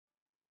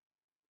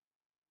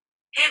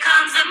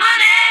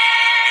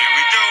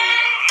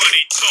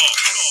talk.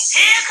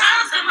 Here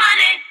comes the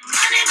money,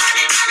 money,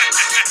 money, money,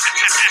 money,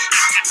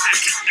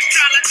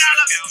 dollar.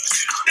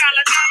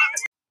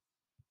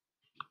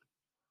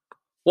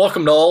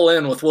 Welcome to All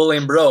In with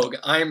William Brogue.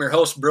 I am your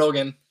host,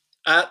 Brogan,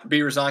 at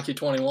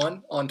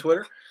BRzonky21 on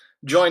Twitter.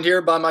 Joined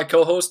here by my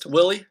co-host,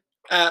 Willie,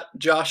 at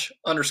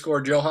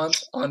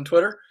Josh_Johans on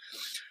Twitter.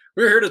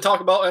 We're here to talk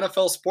about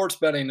NFL sports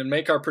betting and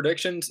make our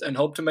predictions and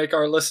hope to make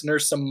our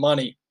listeners some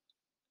money.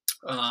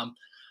 We're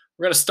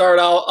going to start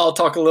out. I'll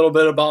talk a little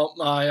bit about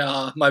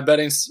my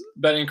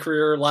betting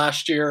career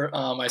last year.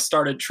 I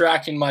started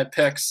tracking my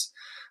picks,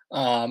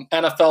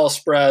 NFL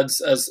spreads.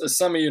 As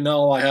some of you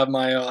know, I have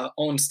my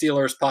own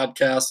Steelers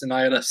podcast, and I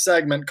had a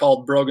segment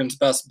called Brogan's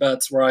Best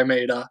Bets where I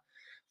made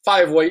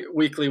 5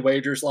 weekly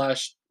wagers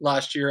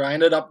last year. I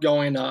ended up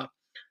going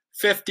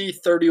 50,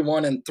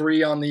 31, and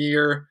 3 on the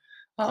year.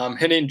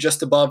 Hitting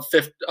just above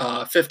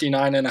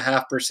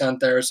 59.5%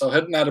 there, so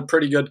hitting at a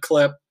pretty good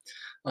clip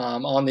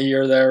on the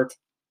year there.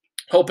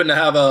 Hoping to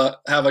have a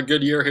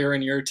good year here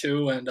in year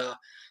 2, and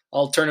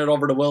I'll turn it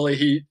over to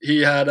Willie.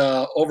 He had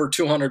over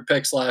 200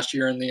 picks last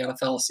year in the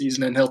NFL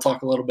season, and he'll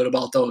talk a little bit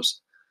about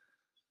those.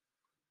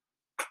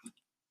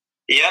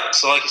 Yep.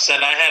 So like you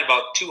said, I had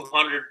about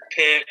 200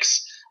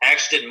 picks. I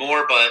actually did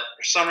more, but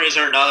for some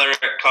reason or another, I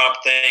caught up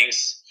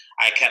things.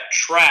 I kept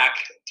track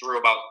through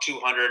about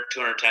 200,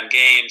 210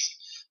 games.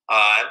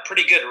 Had a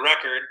pretty good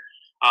record.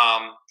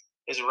 It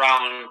was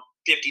around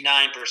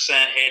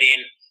 59%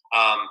 hitting.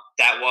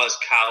 That was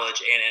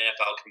college and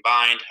NFL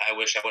combined. I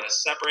wish I would have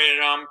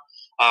separated them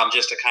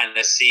just to kind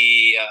of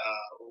see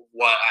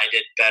what I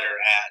did better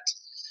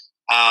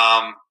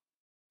at.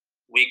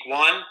 Week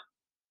 1,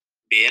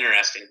 be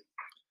interesting.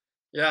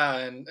 Yeah,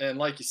 and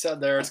like you said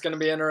there, it's going to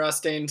be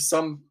interesting.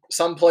 Some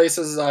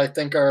places I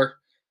think are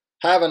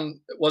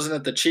wasn't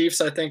it the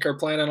Chiefs, I think, are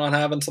planning on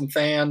having some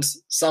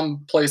fans.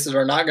 Some places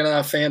are not going to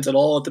have fans at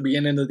all at the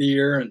beginning of the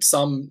year, and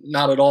some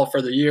not at all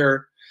for the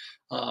year.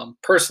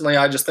 Personally,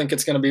 I just think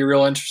it's going to be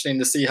real interesting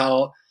to see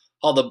how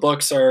the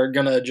books are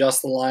going to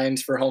adjust the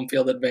lines for home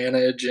field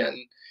advantage and,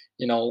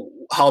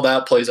 how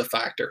that plays a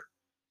factor.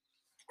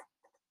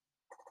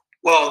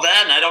 Well,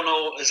 then, I don't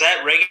know, is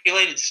that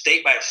regulated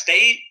state by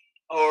state,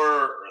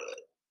 or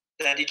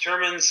that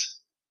determines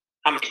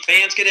how many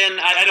fans get in?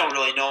 I don't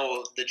really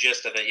know the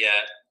gist of it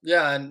yet.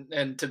 Yeah,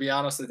 and to be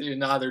honest with you,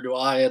 neither do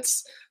I.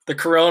 It's the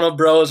Corona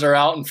bros are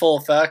out in full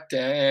effect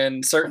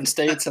in certain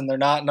states, and they're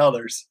not in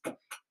others.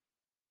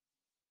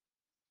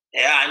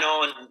 Yeah, I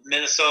know in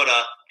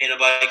Minnesota, being a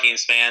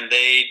Vikings fan,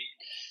 they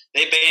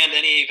banned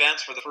any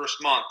events for the first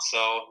month,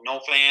 so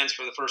no fans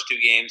for the first 2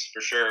 games for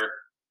sure.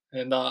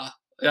 And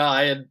yeah,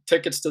 I had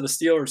tickets to the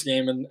Steelers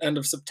game in end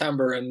of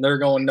September, and they're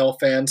going no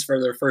fans for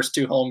their first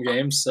 2 home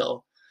games.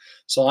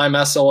 So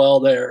I'm SOL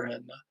there.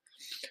 And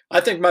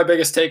I think my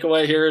biggest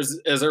takeaway here is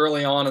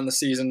early on in the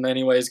season,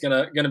 anyway, is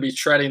gonna be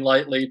treading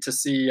lightly to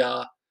see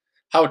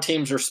how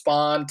teams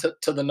respond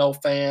to the no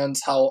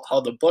fans, how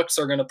the books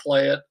are gonna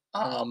play it,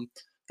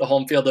 the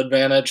home field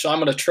advantage. So I'm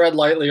gonna tread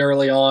lightly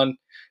early on,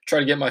 try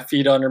to get my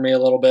feet under me a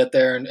little bit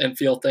there and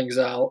feel things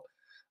out.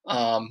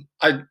 I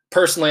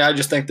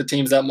just think the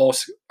teams that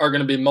are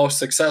going to be most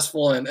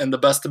successful and the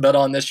best to bet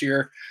on this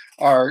year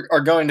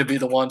are going to be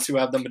the ones who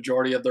have the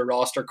majority of their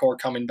roster core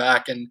coming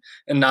back and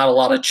not a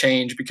lot of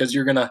change, because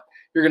you're gonna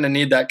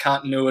need that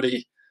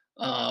continuity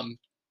and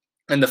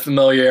the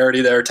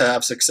familiarity there to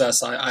have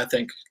success. I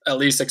think, at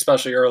least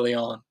especially early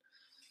on.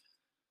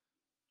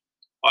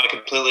 I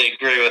completely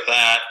agree with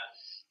that,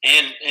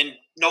 and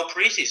no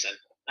preseason.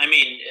 I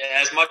mean,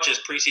 as much as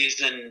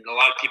preseason, a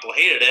lot of people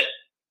hated it.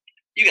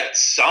 You got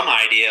some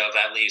idea of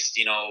at least,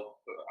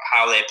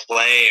 how they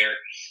play, or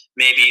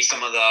maybe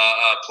some of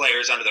the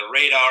players under the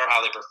radar,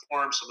 how they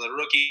perform, some of the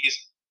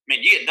rookies. I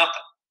mean, you get nothing,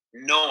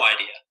 no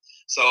idea.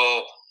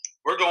 So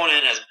we're going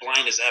in as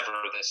blind as ever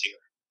this year.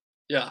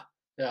 Yeah.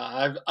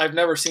 I've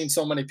never seen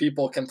so many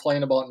people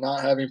complain about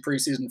not having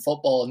preseason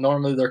football.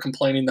 Normally they're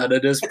complaining that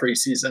it is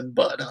preseason,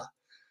 but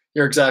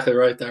you're exactly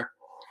right there.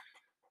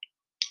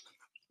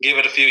 Give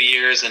it a few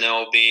years and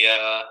it'll be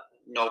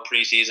no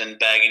preseason,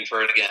 begging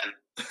for it again.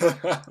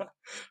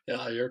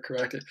 Yeah, you're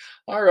correct.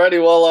 All righty,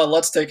 well,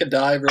 let's take a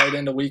dive right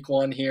into week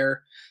 1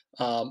 here.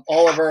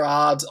 All of our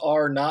odds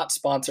are not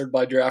sponsored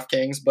by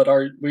DraftKings, but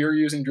we are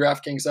using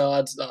DraftKings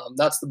odds.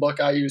 That's the book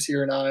I use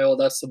here in Iowa.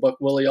 That's the book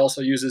Willie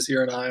also uses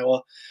here in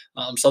Iowa.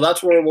 So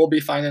that's where we'll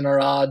be finding our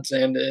odds,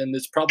 and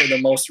it's probably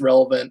the most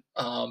relevant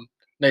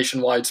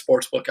nationwide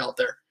sports book out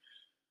there.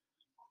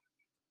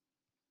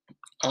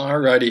 All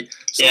righty.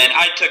 So, yeah, and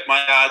I took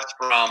my odds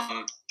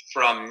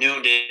from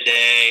noon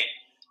today.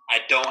 I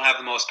don't have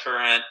the most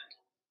current.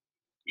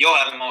 You'll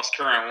have the most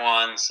current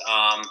ones,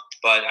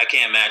 but I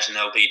can't imagine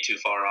they'll be too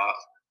far off.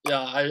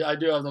 Yeah, I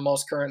do have the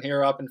most current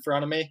here up in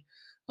front of me.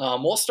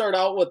 We'll start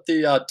out with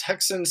the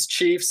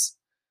Texans-Chiefs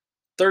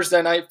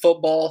Thursday night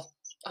football.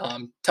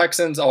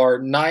 Texans are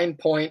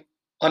 9-point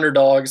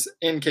underdogs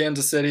in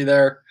Kansas City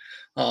there.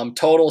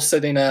 Total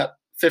sitting at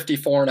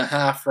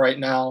 54.5 right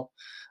now.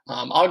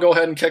 I'll go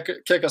ahead and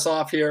kick us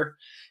off here.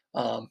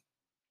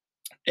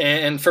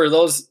 And for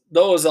those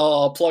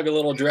I'll plug a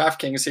little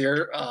DraftKings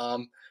here.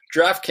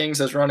 DraftKings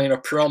is running a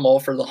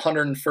promo for the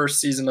 101st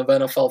season of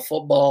NFL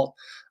football.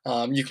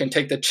 You can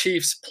take the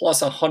Chiefs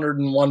plus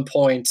 101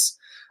 points,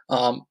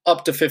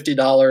 up to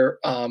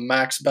 $50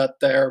 max bet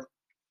there,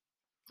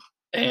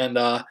 and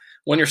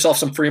win yourself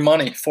some free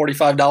money.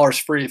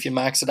 $45 free if you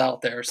max it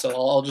out there. So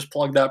I'll just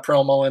plug that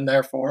promo in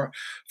there for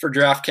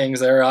DraftKings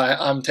there.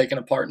 I'm taking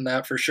a part in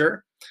that for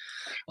sure.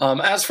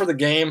 As for the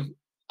game,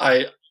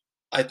 I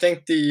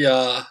think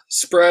the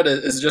spread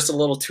is just a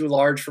little too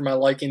large for my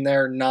liking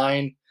there.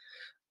 9.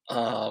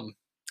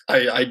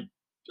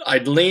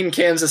 I'd lean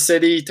Kansas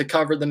City to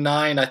cover the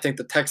 9. I think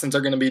the Texans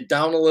are going to be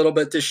down a little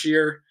bit this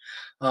year,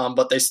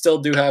 but they still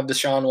do have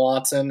Deshaun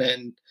Watson,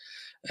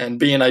 and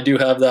being I do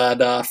have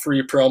that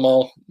free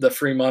promo, the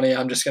free money,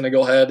 I'm just going to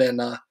go ahead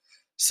and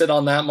sit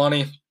on that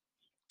money.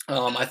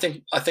 I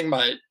think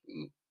my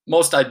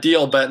most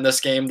ideal bet in this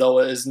game, though,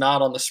 is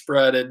not on the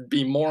spread. It'd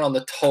be more on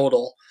the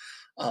total.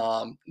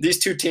 These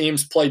two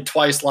teams played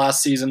twice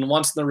last season,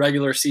 once in the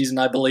regular season,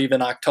 I believe,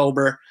 in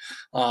October.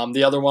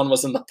 The other one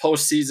was in the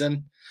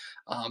postseason.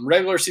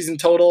 Regular season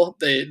total,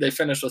 they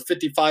finished with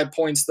 55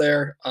 points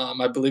there.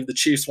 I believe the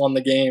Chiefs won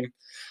the game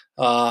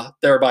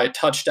there by a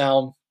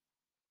touchdown.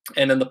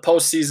 And in the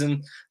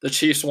postseason, the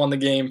Chiefs won the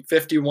game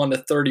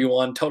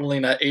 51-31,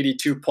 totaling at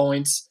 82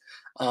 points.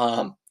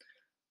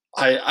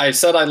 I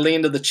said I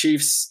leaned to the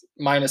Chiefs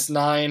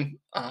 -9.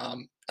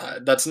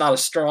 That's not a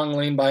strong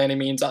lean by any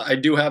means. I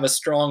do have a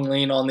strong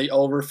lean on the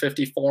over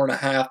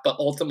 54.5, but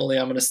ultimately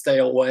I'm going to stay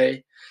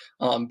away,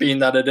 being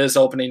that it is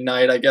opening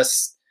night. I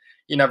guess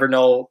you never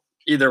know.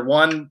 Either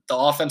one, the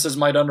offenses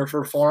might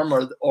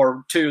underperform,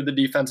 or two, the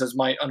defenses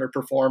might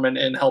underperform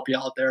and help you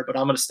out there. But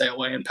I'm going to stay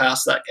away and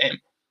pass that game.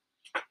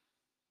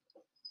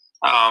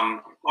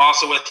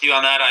 Also with you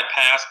on that, I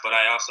pass, but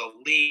I also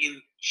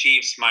lean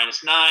Chiefs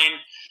 -9,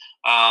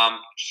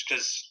 just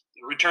because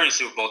returning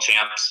Super Bowl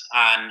champs.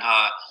 And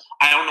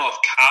I don't know if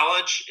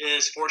college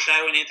is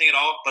foreshadowing anything at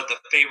all, but the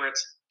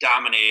favorites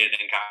dominated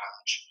in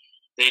college.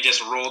 They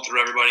just rolled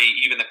through everybody.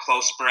 Even the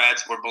close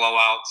spreads were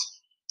blowouts.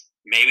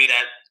 Maybe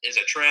that is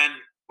a trend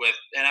with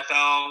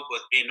NFL,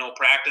 with being no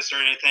practice or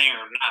anything,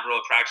 or not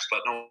really practice,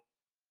 but no.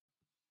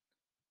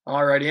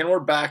 Alrighty, and we're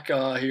back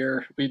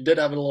here. We did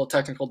have a little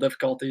technical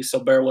difficulty, so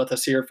bear with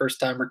us here. First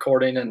time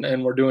recording,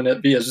 and we're doing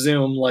it via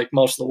Zoom like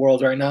most of the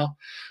world right now.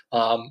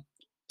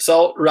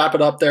 So wrap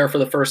it up there for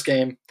the first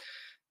game.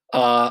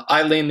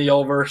 I lean the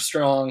over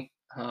strong.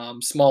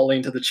 Small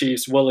lean to the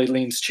Chiefs. Willie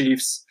leans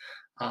Chiefs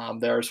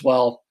there as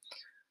well.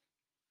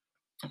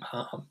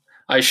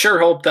 I sure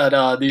hope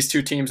that these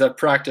two teams have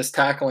practiced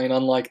tackling,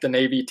 unlike the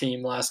Navy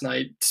team last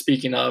night.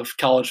 Speaking of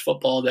college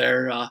football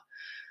there,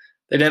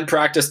 they didn't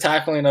practice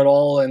tackling at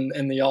all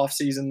in the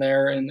offseason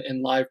there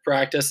in live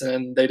practice,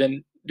 and they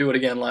didn't do it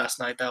again last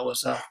night. That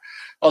was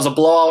a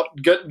blowout.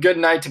 Good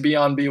night to be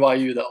on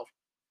BYU, though.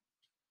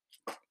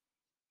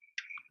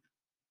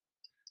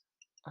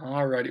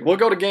 All righty. We'll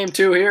go to game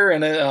 2 here,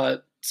 and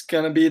it's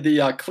going to be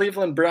the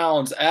Cleveland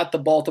Browns at the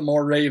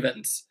Baltimore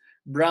Ravens.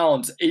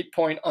 Browns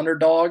 8-point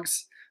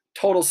underdogs.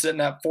 Total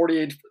sitting at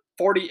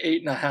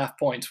 48.5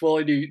 points.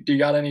 Willie, do you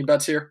got any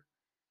bets here?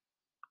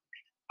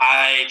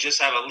 I just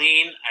have a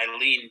lean. I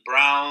lean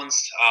Browns.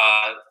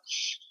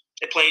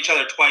 They played each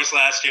other twice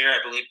last year. I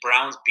believe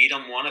Browns beat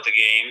them one of the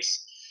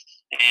games.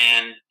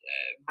 And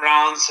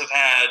Browns have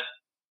had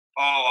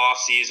all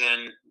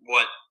offseason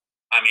what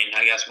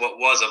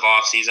was of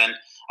offseason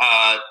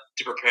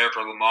to prepare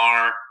for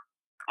Lamar.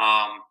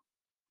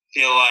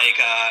 Feel like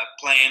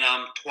playing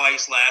them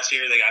twice last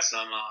year, they got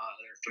some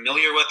they're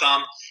familiar with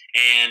them,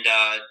 and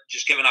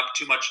just giving up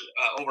too much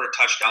over a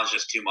touchdown is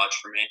just too much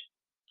for me.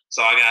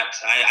 So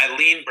I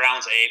lean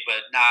Browns 8,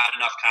 but not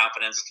enough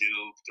confidence to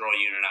throw a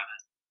unit on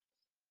it.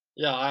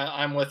 Yeah,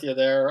 I'm with you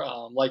there.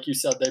 Like you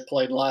said, they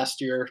played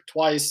last year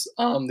twice.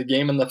 The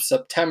game in the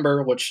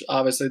September, which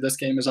obviously this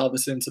game is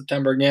obviously in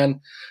September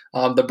again.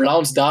 The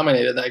Browns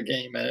dominated that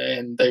game,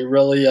 and they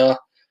really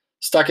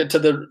stuck it to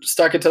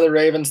the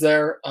Ravens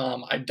there.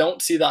 I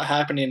don't see that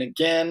happening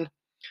again.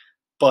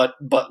 But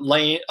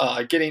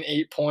getting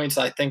 8 points,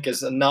 I think,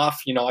 is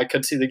enough. I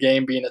could see the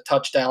game being a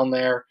touchdown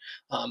there.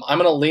 I'm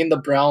going to lean the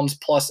Browns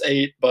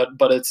 +8,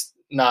 but it's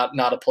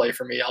not a play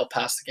for me. I'll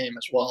pass the game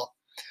as well.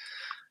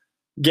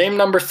 Game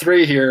number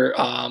 3 here,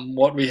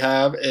 what we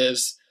have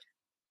is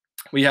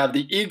we have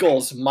the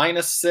Eagles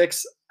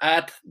 -6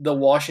 at the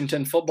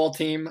Washington football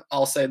team.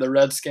 I'll say the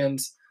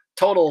Redskins,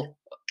 total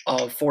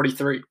of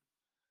 43.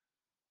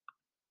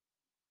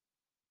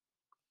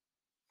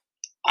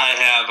 I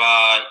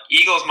have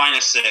Eagles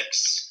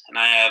 -6, and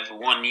I have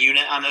 1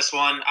 unit on this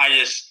one. I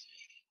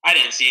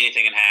didn't see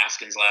anything in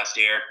Haskins last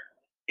year.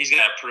 He's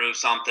got to prove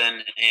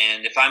something,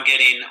 and if I'm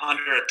getting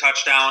under a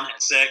touchdown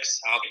at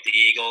 6, I'll get the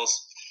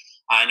Eagles.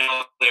 I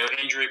know they were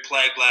injury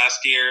plagued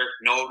last year,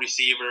 no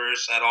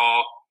receivers at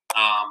all.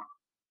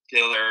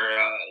 Feel they're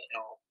a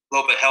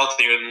little bit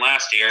healthier than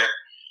last year,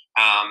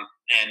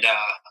 and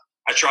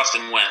I trust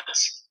in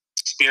Wentz.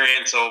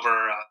 Experience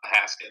over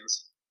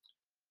Haskins.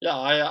 Yeah,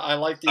 I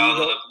like the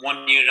Eagles.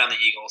 1 unit on the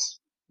Eagles.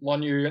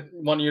 1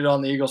 unit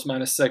on the Eagles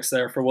 -6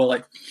 there for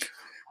Willie.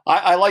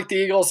 I like the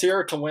Eagles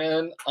here to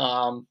win.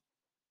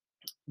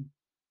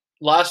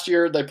 Last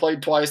year they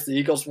played twice. The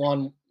Eagles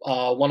won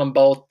them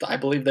both. I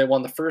believe they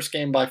won the first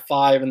game by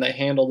 5, and they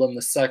handled them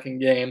the second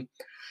game.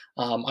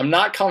 I'm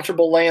not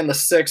comfortable laying the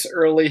 6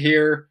 early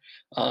here.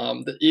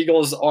 The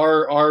Eagles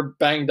are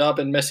banged up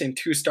and missing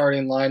 2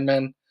 starting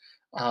linemen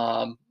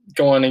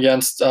going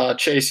against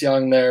Chase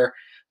Young there.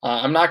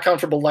 I'm not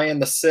comfortable laying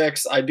the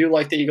 6. I do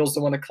like the Eagles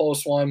to win a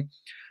close one.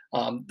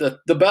 The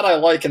bet I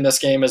like in this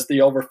game is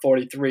the over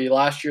 43.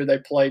 Last year they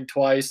played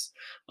twice.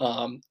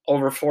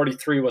 Over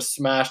 43 was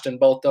smashed in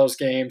both those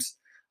games.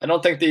 I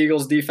don't think the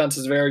Eagles defense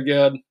is very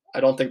good.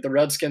 I don't think the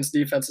Redskins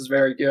defense is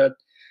very good.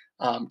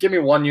 Give me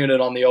 1 unit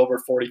on the over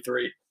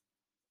 43.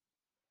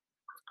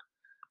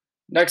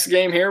 Next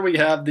game here, we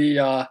have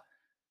the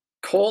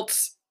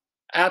Colts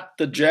at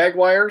the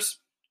Jaguars.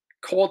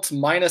 Colts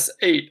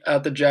 -8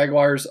 at the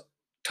Jaguars.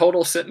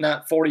 Total sitting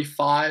at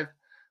 45.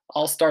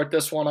 I'll start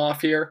this one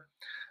off here.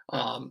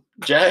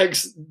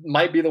 Jags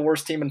might be the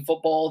worst team in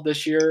football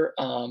this year.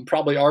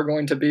 Probably are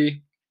going to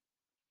be.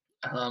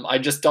 I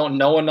just don't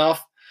know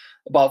enough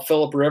about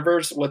Phillip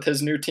Rivers with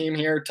his new team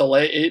here to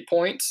lay 8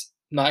 points.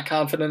 Not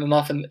confident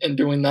enough in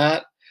doing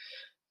that,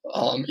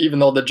 even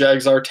though the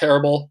Jags are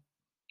terrible.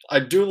 I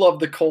do love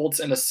the Colts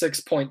in a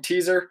 6-point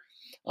teaser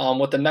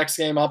with the next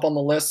game up on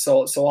the list,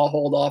 so I'll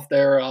hold off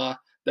there.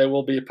 They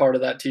will be a part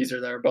of that teaser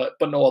there, but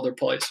no other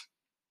plays.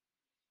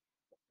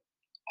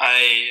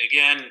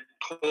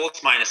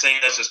 Colts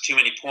 -8, that's just too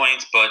many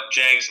points, but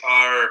Jags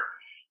are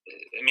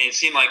 – I mean, it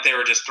seemed like they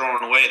were just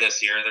throwing away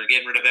this year. They're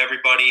getting rid of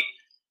everybody.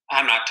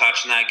 I'm not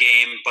touching that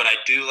game, but I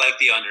do like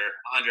the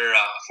under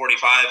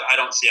 45. I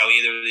don't see how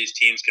either of these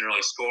teams can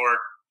really score.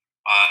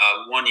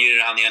 1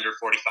 unit on the under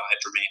 45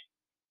 for me.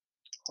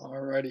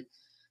 Alrighty.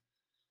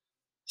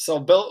 So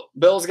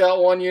Bill's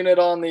got 1 unit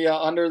on the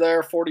under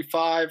there,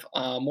 45.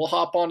 We'll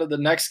hop on to the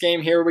next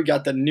game here. We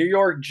got the New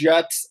York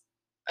Jets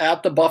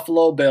at the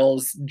Buffalo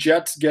Bills.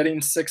 Jets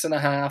getting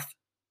 6.5.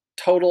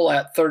 Total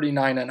at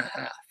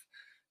 39.5.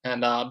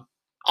 And I'll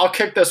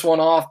kick this one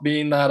off,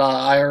 being that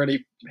I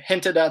already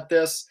hinted at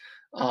this.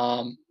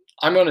 I'm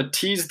going to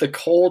tease the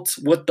Colts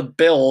with the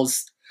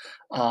Bills.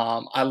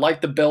 I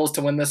like the Bills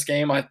to win this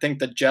game. I think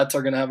the Jets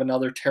are going to have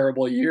another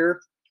terrible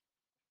year.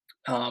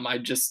 I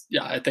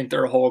think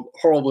they're a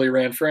horribly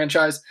ran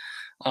franchise.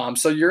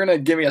 So you're going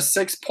to give me a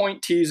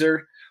 6-point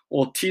teaser.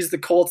 We'll tease the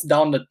Colts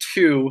down to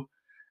 2,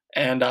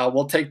 and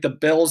we'll take the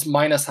Bills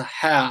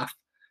 -0.5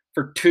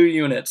 for 2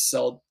 units.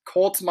 So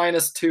Colts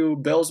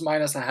 -2, Bills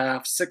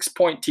 -0.5,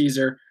 6-point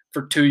teaser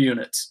for 2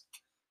 units.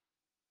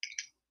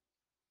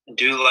 I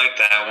do like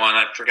that one.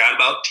 I forgot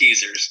about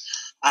teasers.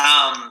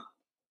 I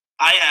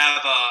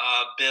have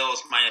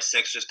Bills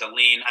 -6 just a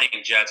lean. I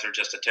think Jets are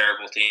just a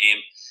terrible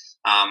team.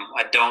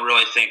 I don't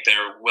really think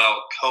they're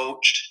well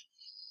coached.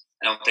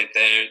 I don't think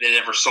they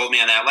never sold me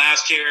on that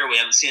last year. We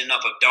haven't seen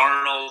enough of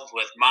Darnold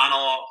with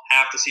mono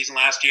half the season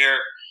last year.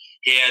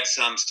 He had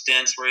some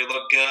stints where he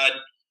looked good.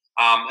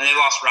 And they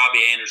lost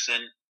Robbie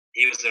Anderson.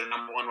 He was their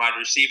number 1 wide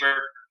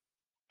receiver.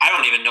 I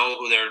don't even know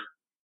who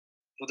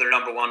their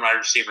number 1 wide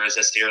receiver is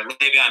this year.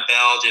 Le'Veon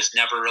Bell just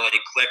never really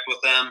clicked with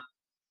them.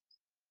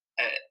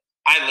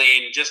 I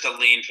lean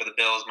for the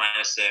Bills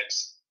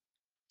 -6.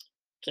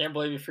 Can't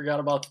believe you forgot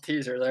about the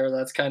teaser there.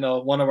 That's kind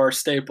of one of our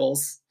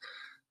staples.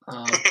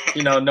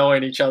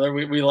 Knowing each other,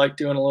 we like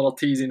doing a little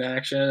teasing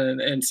action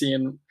and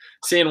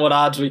seeing what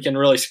odds we can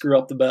really screw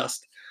up the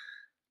best.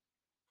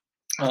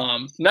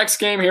 Next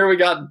game here, we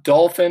got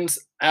Dolphins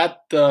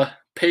at the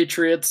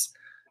Patriots.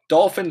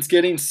 Dolphins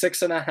getting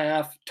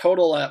 6.5,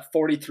 total at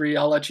 43.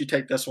 I'll let you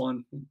take this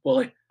one,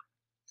 Willie.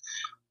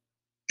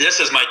 This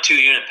is my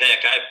 2-unit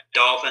pick. I have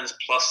Dolphins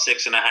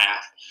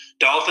 +6.5.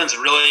 Dolphins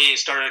really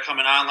started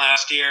coming on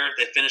last year.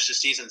 They finished the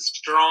season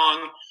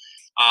strong.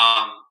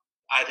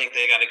 I think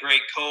they got a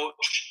great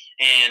coach.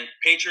 And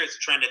Patriots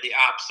trended the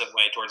opposite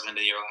way towards the end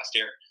of the year last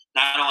year.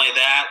 Not only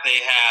that, they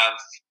have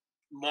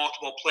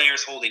multiple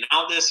players holding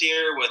out this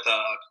year with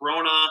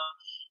Corona.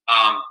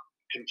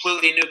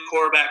 Completely new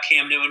quarterback,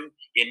 Cam Newton.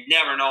 You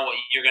never know what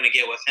you're going to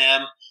get with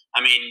him.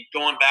 I mean,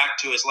 going back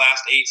to his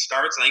last 8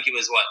 starts, I think he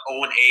was,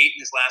 0-8 in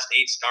his last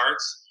 8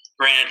 starts.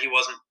 Granted, he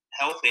wasn't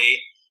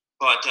healthy.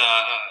 But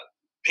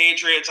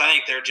Patriots, I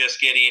think they're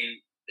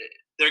getting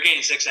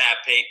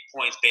 6.5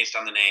 points based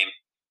on the name.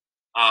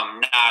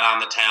 Not on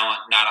the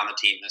talent, not on the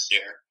team this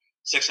year.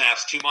 6.5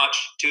 is too much.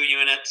 2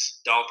 units,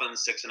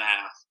 Dolphins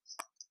 6.5.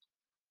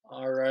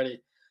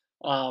 Alrighty.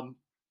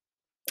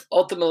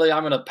 Ultimately,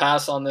 I'm going to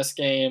pass on this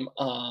game.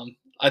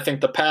 I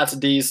think the Pats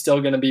D is still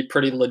going to be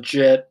pretty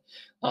legit.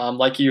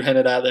 Like you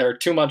hinted at there,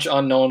 too much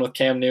unknown with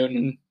Cam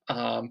Newton.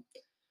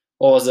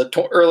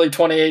 Early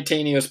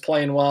 2018, he was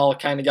playing well,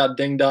 kind of got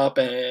dinged up,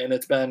 and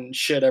it's been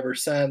shit ever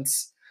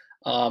since.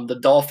 The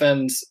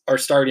Dolphins are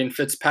starting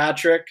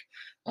Fitzpatrick.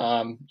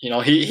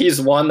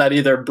 He's one that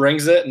either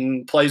brings it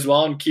and plays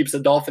well and keeps the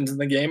Dolphins in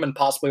the game and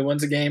possibly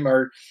wins a game,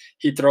 or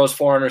he throws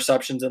 4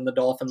 interceptions and the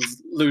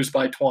Dolphins lose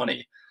by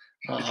 20.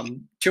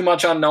 Too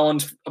much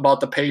unknowns about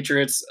the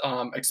Patriots,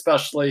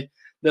 especially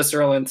this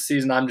early in the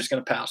season, I'm just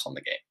going to pass on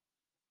the game.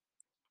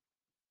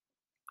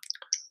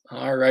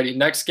 All righty,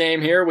 next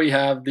game here we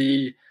have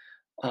the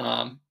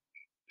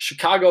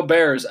Chicago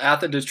Bears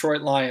at the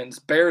Detroit Lions.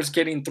 Bears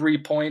getting 3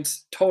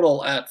 points,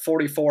 total at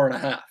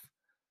 44.5.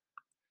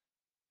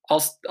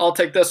 I'll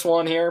take this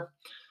one here.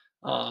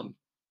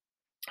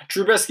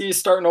 Trubisky is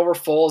starting over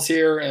Foles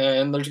here,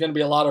 and there's going to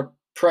be a lot of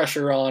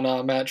pressure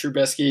on Matt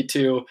Trubisky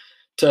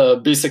to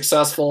be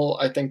successful.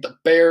 I think the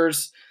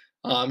Bears,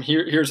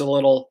 here's a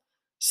little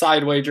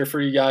side wager for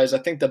you guys. I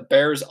think the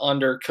Bears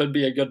under could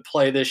be a good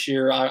play this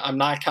year. I'm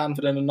not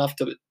confident enough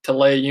to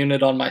lay a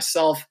unit on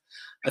myself.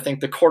 I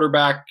think the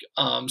quarterback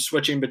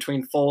switching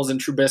between Foles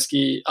and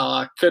Trubisky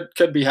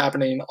could be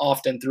happening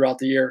often throughout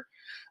the year.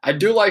 I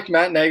do like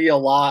Matt Nagy a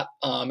lot,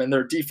 and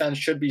their defense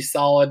should be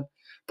solid.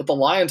 But the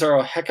Lions are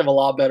a heck of a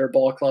lot better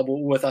ball club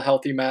with a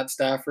healthy Matt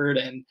Stafford,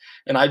 and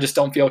I just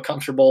don't feel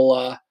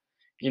comfortable,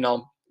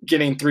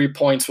 getting 3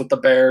 points with the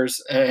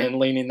Bears and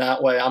leaning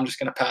that way. I'm just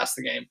going to pass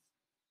the game.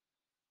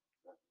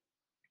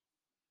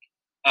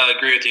 I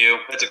agree with you.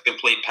 It's a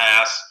complete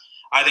pass.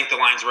 I think the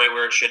line's right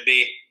where it should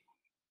be.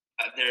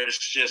 There's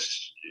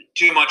just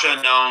too much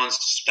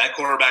unknowns. That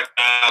quarterback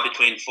battle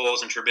between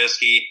Foles and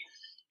Trubisky,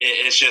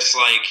 it's just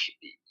like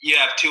you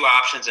have two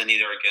options and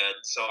neither are good.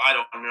 So I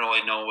don't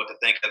really know what to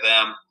think of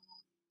them.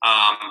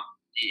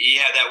 You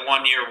had that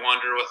 1 year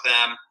wonder with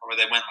them where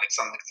they went like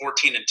something like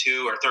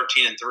 14-2 or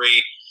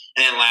 13-3,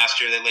 and then last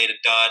year they laid a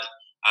dud.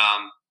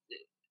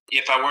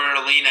 If I were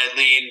to lean, I'd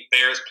lean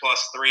Bears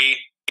 +3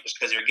 just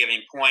because you're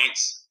giving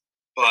points,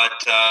 but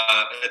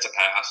it's a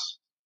pass.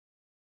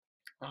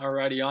 All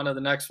righty, on to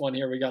the next one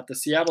here. We got the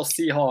Seattle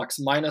Seahawks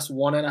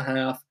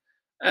 -1.5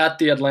 at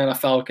the Atlanta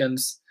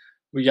Falcons.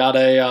 We got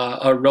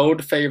a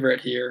road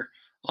favorite here.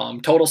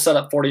 Total set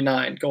at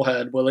 49. Go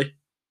ahead, Willie.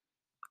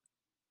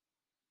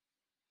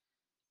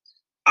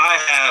 I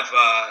have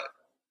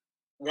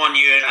 1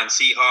 unit on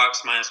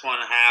Seahawks -1.5.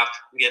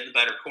 I'm getting the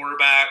better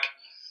quarterback.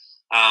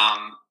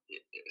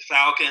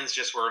 Falcons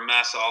just were a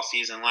mess all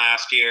season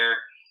last year.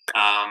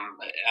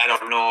 I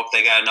don't know if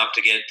they got enough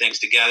to get things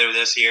together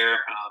this year.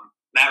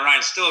 Matt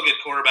Ryan's still a good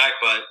quarterback,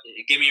 but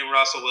give me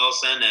Russell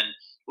Wilson and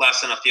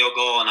less than a field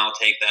goal, and I'll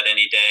take that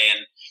any day.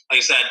 And like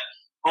I said,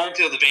 home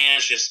field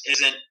advantage just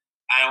isn't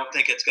 – I don't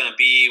think it's going to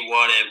be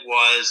what it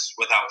was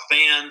without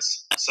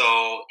fans.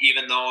 So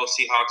even though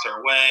Seahawks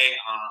are away,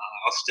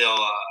 I'll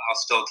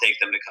still take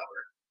them to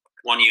cover.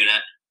 1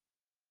 unit.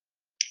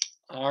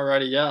 All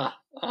righty, yeah.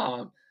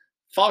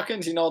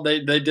 Falcons,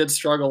 they did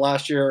struggle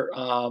last year.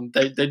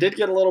 They did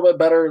get a little bit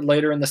better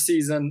later in the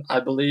season. I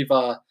believe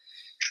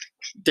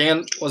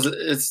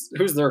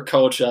who's their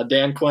coach?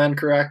 Dan Quinn,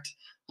 correct?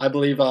 I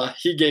believe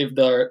he gave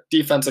the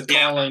defensive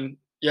calling.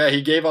 Yeah,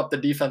 he gave up the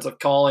defensive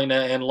calling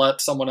and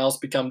let someone else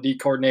become D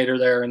coordinator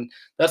there, and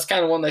that's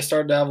kind of when they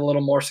started to have a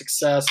little more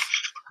success.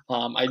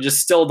 I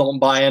just still don't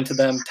buy into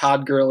them.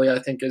 Todd Gurley, I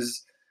think,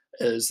 is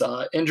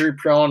injury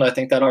prone. I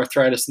think that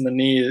arthritis in the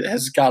knee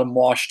has got him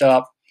washed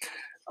up.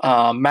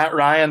 Matt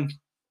Ryan,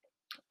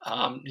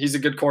 he's a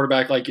good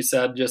quarterback, like you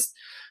said. Just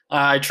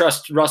I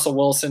trust Russell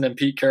Wilson and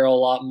Pete Carroll a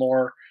lot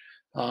more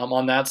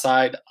on that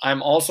side.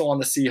 I'm also on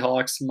the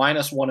Seahawks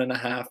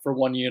 -1.5 for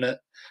 1 unit,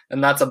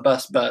 and that's a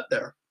best bet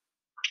there.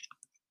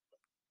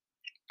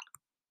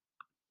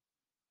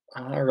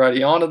 All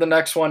righty, on to the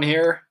next one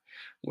here.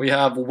 We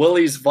have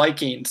Willie's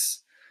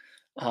Vikings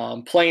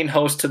playing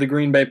host to the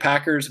Green Bay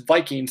Packers.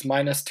 Vikings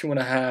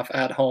 -2.5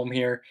 at home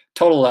here.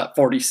 Total at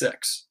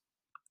 46.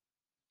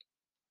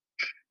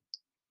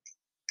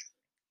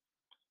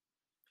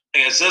 I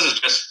guess this is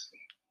just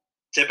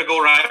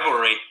typical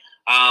rivalry.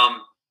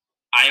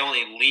 I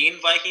only lean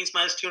Vikings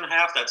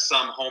 -2.5. That's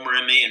some homer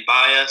in me and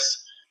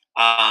bias.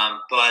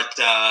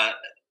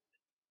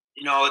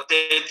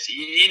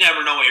 You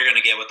never know what you're going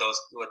to get with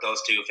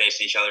those two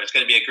facing each other. It's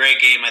going to be a great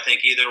game, I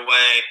think, either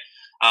way.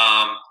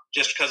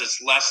 Just because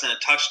it's less than a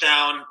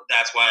touchdown,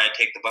 that's why I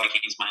take the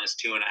Vikings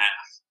 -2.5.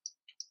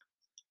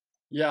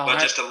 Yeah, but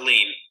just a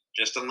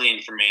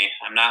lean for me.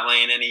 I'm not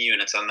laying any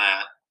units on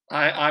that.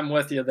 I'm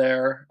with you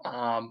there.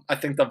 I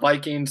think the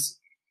Vikings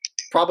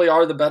probably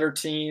are the better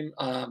team,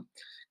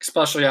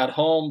 especially at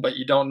home, but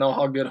you don't know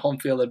how good home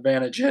field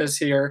advantage is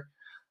here.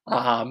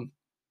 I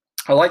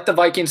like the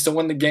Vikings to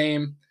win the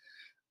game,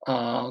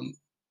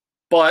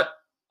 but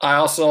I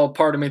also,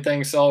 part of me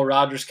thinks,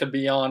 Rodgers could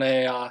be on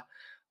a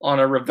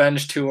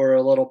revenge tour,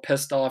 a little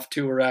pissed off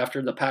tour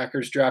after the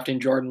Packers drafting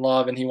Jordan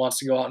Love, and he wants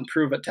to go out and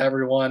prove it to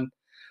everyone.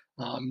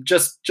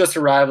 Just a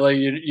rivalry.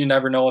 You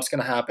never know what's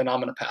going to happen.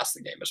 I'm going to pass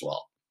the game as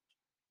well.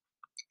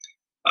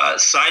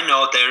 Side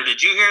note there,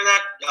 did you hear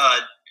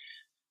that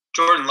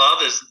Jordan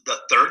Love is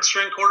the third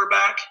string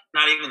quarterback,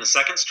 not even the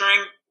second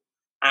string?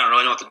 I don't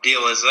really know what the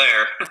deal is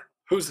there.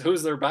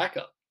 Who's their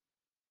backup?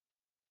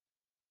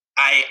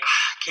 I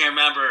can't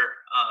remember.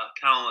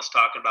 Colin was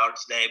talking about it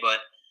today, but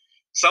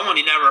someone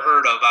you never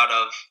heard of out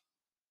of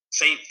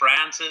St.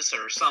 Francis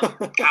or some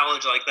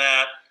college like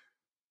that.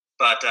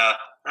 But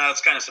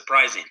that's kind of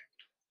surprising.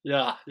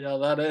 Yeah,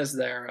 that is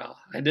there.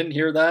 I didn't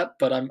hear that,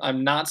 but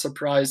I'm not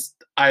surprised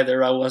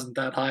either. I wasn't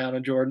that high on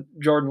a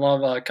Jordan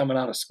Love coming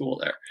out of school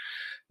there.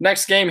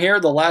 Next game here,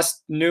 the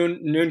last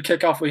noon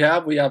kickoff we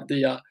have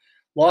the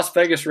Las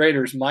Vegas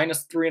Raiders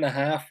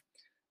 -3.5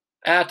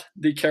 at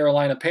the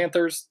Carolina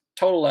Panthers.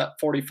 Total at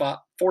 47.5,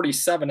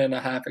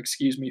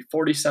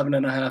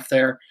 47.5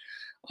 there.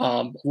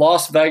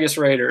 Las Vegas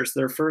Raiders,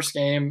 their first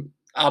game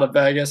out of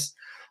Vegas.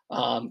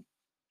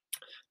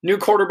 New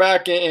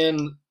quarterback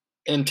in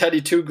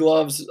Teddy Two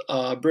Gloves,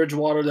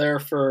 Bridgewater there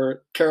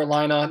for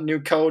Carolina. New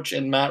coach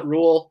in Matt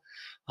Rule.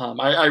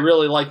 I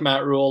really like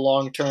Matt Rule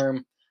long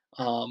term,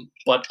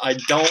 but I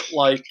don't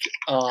like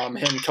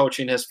him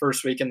coaching his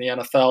first week in the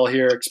NFL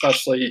here,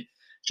 especially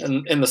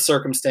in the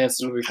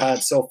circumstances we've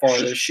had so far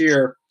this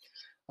year.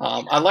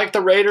 I like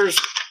the Raiders.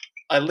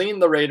 I lean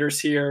the Raiders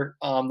here.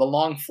 The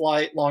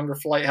longer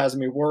flight has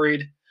me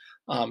worried,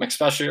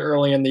 especially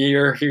early in the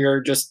year here.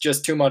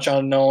 Just too much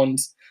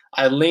unknowns.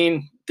 I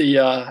lean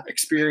the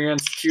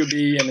experienced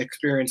QB and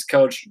experienced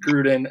coach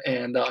Gruden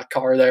and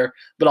Carr there,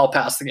 but I'll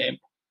pass the game.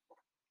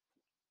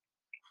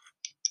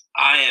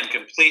 I am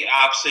complete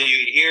opposite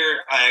you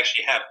here. I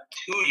actually have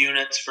 2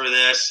 units for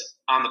this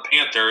on the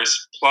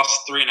Panthers,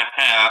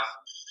 +3.5.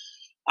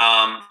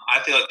 I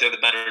feel like they're the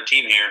better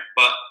team here.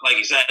 But like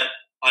you said,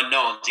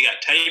 unknowns. You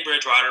got Teddy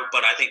Bridgewater,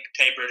 but I think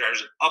Teddy Bridgewater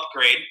is an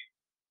upgrade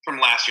from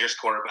last year's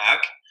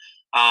quarterback.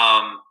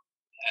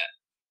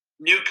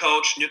 New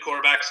coach, new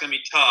quarterback is going to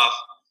be tough,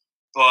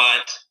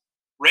 but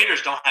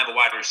Raiders don't have a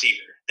wide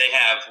receiver. They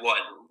have,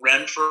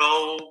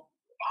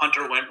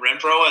 Hunter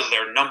Renfrow as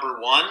their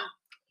number 1,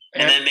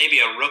 and then maybe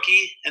a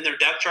rookie in their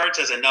depth charts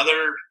as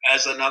another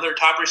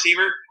top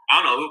receiver. I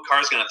don't know who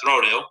Carr's going to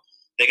throw to.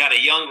 They got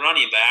a young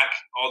running back,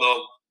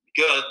 although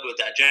good with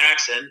that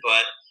Jackson,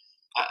 but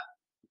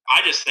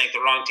I just think the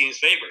wrong team's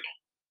favored.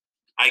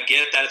 I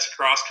get that it's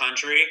cross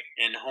country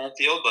and home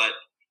field, but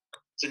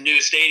it's a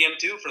new stadium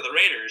too for the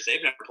Raiders.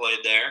 They've never played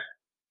there.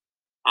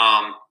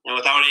 And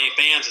without any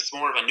fans, it's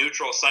more of a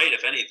neutral site,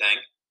 if anything.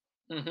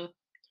 Mm-hmm.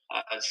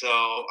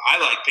 So I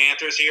like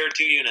Panthers here,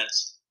 2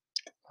 units.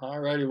 All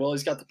righty. Well,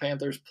 he's got the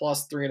Panthers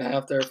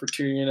 +3.5 there for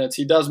 2 units.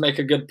 He does make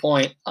a good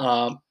point.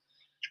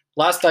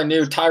 Last I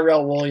knew,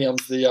 Tyrell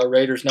Williams, the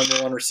Raiders'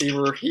 #1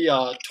 receiver, he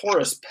tore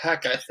his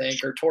pec, I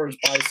think, or tore his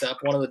bicep,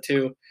 one of the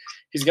two.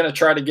 He's going to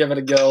try to give it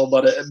a go,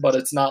 but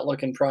it's not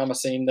looking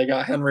promising. They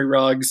got Henry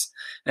Ruggs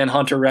and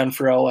Hunter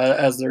Renfrow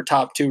as their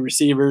top 2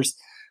 receivers.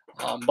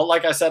 But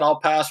like I said, I'll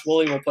pass.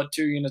 Willie will put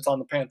 2 units on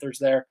the Panthers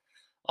there.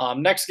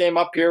 Next game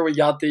up here, we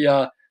got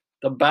the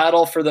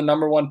battle for the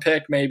 #1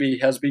 pick maybe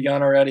has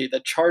begun already. The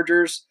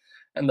Chargers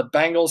and the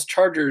Bengals.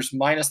 Chargers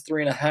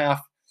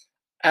 -3.5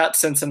 at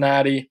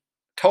Cincinnati.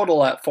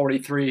 Total at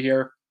 43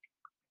 here.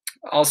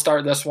 I'll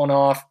start this one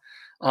off.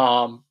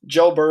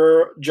 Joe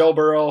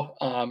Burrow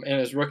in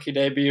his rookie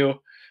debut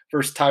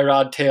versus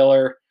Tyrod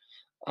Taylor,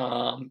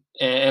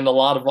 and a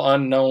lot of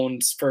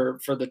unknowns for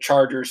the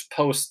Chargers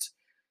post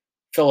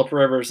Phillip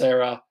Rivers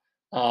era.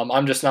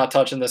 I'm just not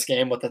touching this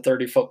game with a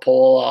 30-foot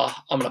pole.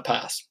 I'm going to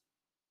pass.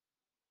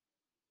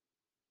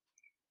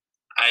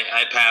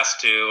 I pass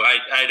too.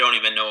 I don't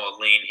even know a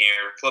lean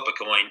here. Flip a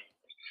coin.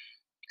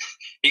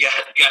 You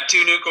got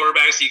 2 new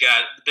quarterbacks. You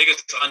got the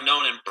biggest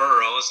unknown in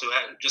Burrows, who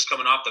had just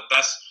coming off the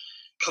best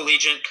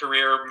collegiate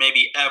career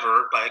maybe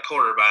ever by a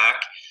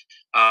quarterback.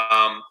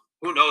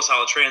 Who knows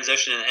how to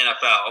transition in the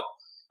NFL?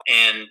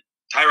 And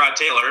Tyrod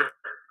Taylor,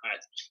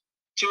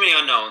 too many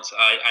unknowns.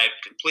 I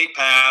complete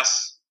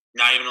pass,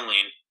 not even a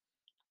lean.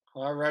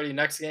 All righty,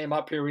 next game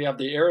up here, we have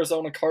the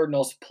Arizona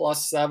Cardinals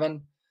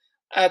 +7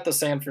 at the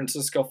San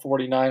Francisco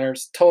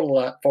 49ers. Total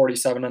at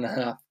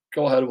 47.5.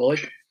 Go ahead,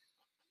 Willie.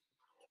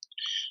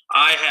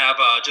 I have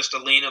just a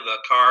lean of the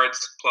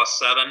Cards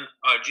 +7.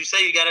 Did you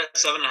say you got it at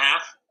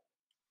 7.5?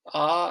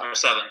 Or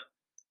 7?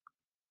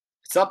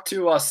 It's up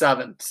to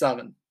 7.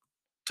 The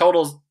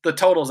total's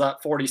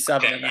at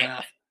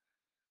 47.5.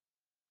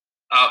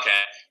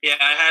 Okay. Yeah,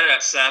 I had it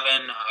at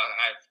 7.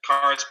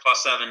 Cards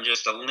 +7,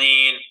 just a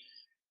lean.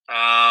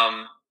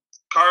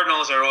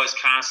 Cardinals are always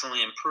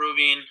constantly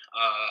improving.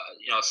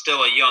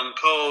 Still a young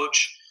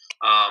coach,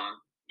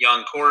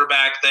 young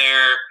quarterback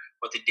there.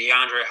 With the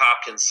DeAndre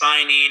Hopkins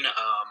signing,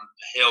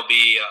 he'll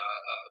be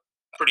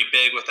pretty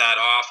big with that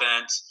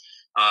offense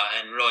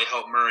and really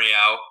help Murray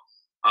out.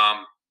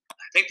 I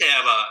think they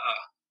have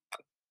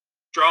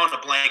drawing a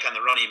blank on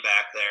the running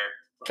back there.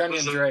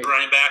 Kenyon Drake.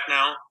 Running back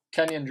now?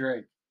 Kenyon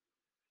Drake.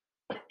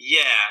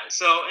 Yeah.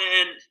 So,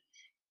 and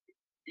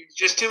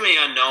just too many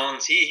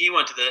unknowns. He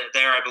went to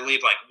there, I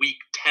believe, like week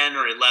 10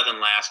 or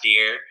 11 last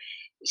year.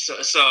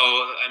 So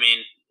I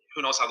mean,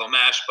 who knows how they'll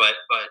mesh, but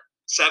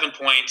 7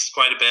 points,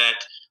 quite a bit.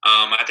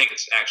 I think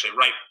it's actually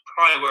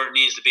probably where it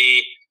needs to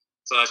be.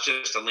 So that's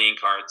just a lean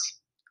Cards.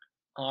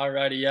 All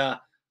righty, yeah.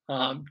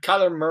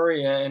 Kyler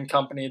Murray and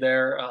company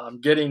there,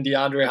 getting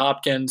DeAndre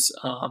Hopkins,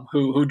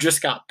 who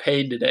just got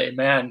paid today,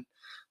 man.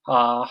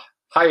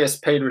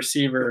 Highest paid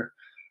receiver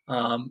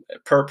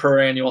per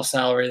annual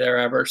salary there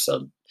ever.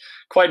 So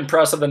quite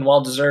impressive and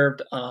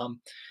well-deserved.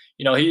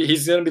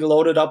 He's going to be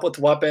loaded up with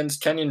weapons.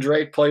 Kenyon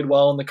Drake played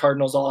well in the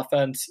Cardinals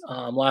offense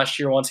last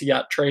year once he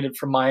got traded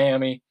from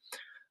Miami.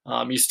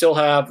 You still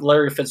have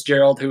Larry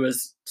Fitzgerald, who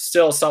is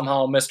still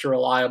somehow Mr.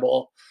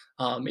 Reliable,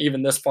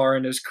 even this far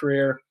in his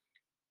career.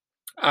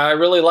 I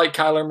really like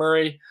Kyler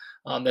Murray.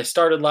 They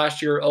started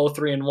last year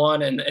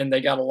 0-3-1, and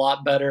they got a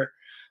lot better.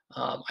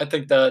 I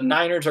think the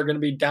Niners are going to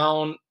be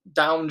down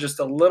just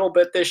a little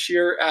bit this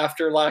year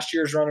after last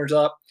year's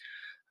runners-up.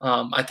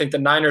 I think the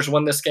Niners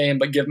win this game,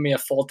 but give me a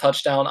full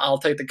touchdown. I'll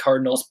take the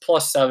Cardinals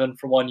 +7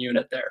 for 1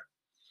 unit there.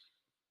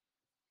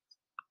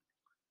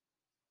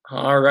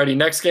 Alrighty,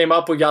 next game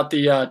up, we got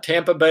the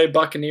Tampa Bay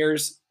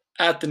Buccaneers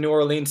at the New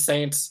Orleans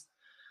Saints.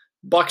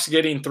 Bucks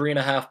getting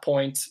 3.5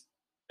 points,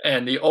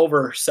 and the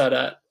over/under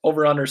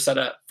set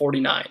at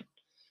 49.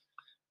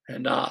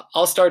 And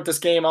I'll start this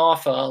game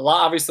off.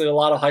 Obviously, a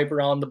lot of hype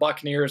around the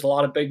Buccaneers, a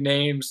lot of big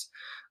names.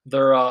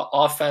 Their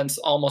offense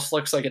almost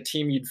looks like a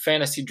team you'd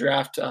fantasy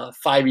draft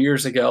 5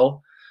 years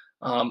ago,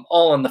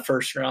 all in the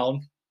first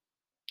round.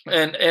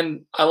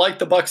 And I like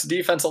the Bucs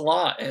defense a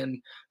lot.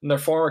 And their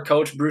former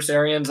coach, Bruce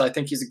Arians, I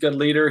think he's a good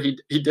leader. He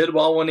did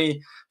well when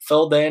he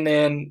filled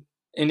in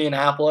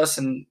Indianapolis,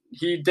 and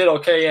he did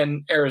okay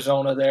in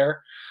Arizona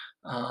there.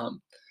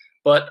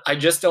 But I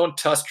just don't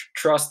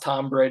trust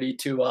Tom Brady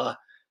to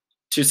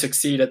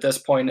succeed at this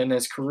point in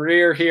his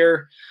career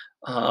here.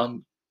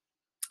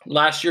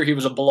 Last year, he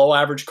was a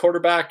below-average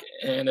quarterback,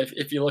 and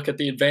if you look at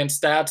the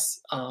advanced stats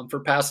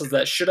for passes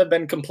that should have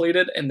been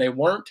completed and they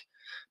weren't,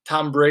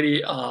 Tom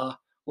Brady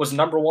was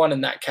number 1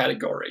 in that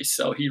category.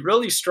 So he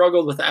really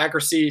struggled with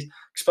accuracy,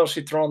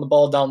 especially throwing the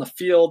ball down the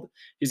field.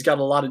 He's got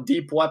a lot of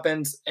deep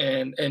weapons,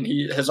 and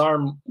his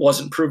arm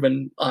wasn't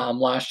proven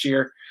last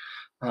year.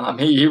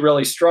 He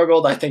really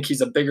struggled. I think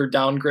he's a bigger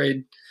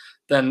downgrade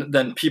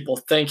than people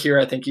think here.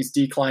 I think he's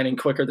declining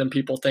quicker than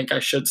people think, I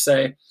should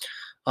say.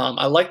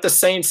 I like the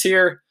Saints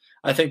here.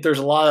 I think there's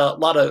a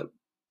lot of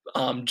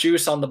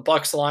juice on the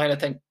Bucs line. I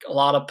think a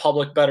lot of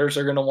public bettors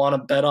are going to want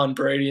to bet on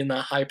Brady in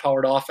that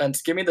high-powered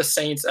offense. Give me the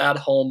Saints at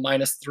home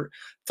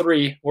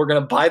 -3. We're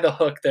going to buy the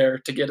hook there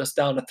to get us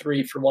down to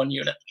 3 for 1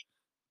 unit.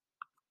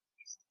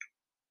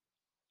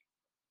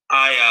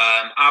 I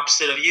am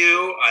opposite of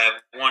you. I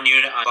have 1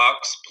 unit on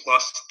Bucs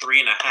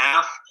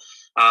 +3.5.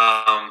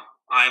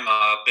 I'm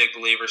a big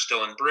believer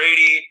still in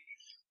Brady.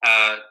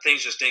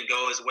 Things just didn't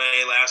go his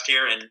way last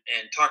year. And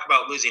talk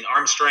about losing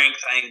arm strength.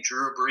 I think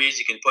Drew Brees,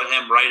 you can put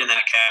him right in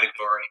that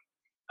category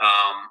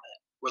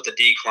with a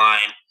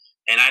decline.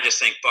 And I just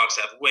think Bucs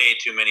have way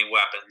too many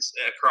weapons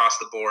across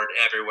the board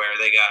everywhere.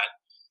 They got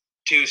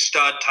 2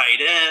 stud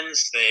tight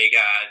ends. They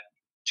got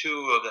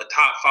 2 of the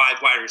top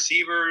 5 wide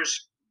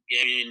receivers,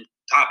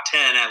 top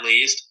 10 at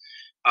least.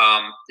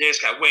 They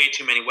just got way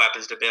too many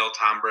weapons to bail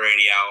Tom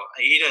Brady out.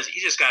 He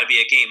just got to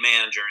be a game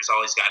manager is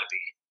all he's got to be.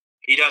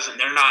 They don't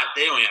even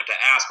have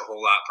to ask a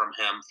whole lot from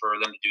him for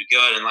them to do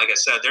good. And like I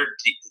said,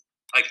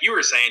 like you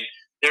were saying,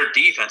 their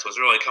defense was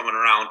really coming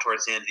around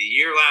towards the end of the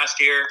year last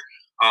year.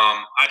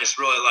 I just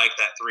really like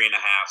that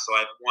 3.5. So I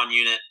have 1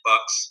 unit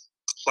Bucs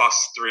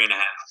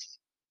 +3.5.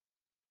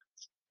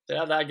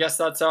 Yeah, I guess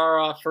that's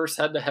our first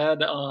head-to-head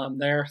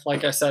there.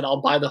 Like I said,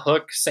 I'll buy the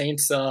hook.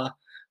 Saints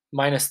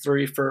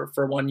 -3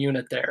 for 1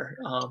 unit there.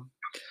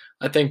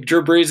 I think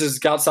Drew Brees has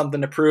got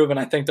something to prove, and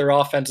I think their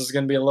offense is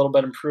going to be a little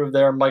bit improved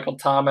there. Michael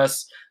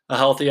Thomas, a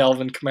healthy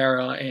Alvin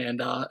Kamara,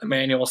 and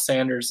Emmanuel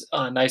Sanders,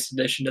 a nice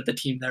addition to the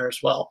team there as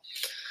well.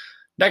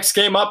 Next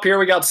game up here,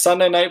 we got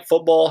Sunday Night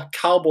Football.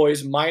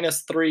 Cowboys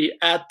 -3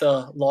 at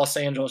the Los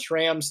Angeles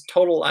Rams,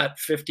 total at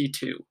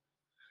 52.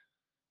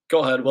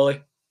 Go ahead,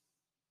 Willie.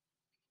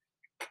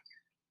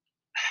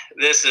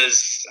 This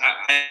is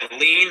I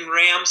lean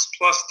Rams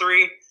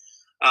 +3,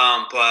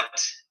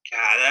 but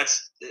God,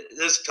 this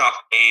is a tough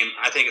game.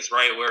 I think it's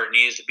right where it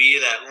needs to be.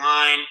 That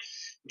line,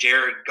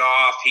 Jared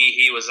Goff,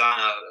 he was on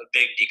a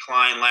big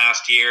decline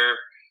last year.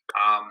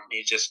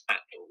 He just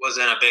was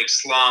in a big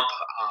slump.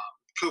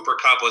 Cooper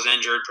Kupp was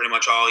injured pretty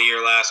much all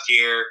year last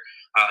year.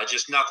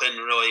 Just nothing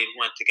really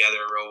went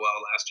together real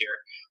well last year.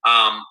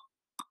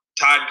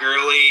 Todd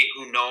Gurley,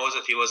 who knows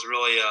if he was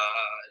really a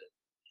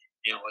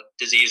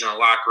disease in the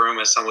locker room,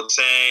 as some would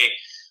say.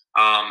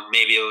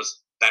 Maybe it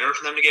was better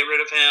for them to get rid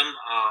of him.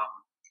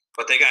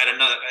 But they got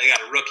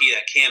a rookie,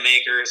 that Cam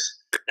Akers,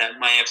 that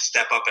might have to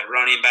step up at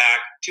running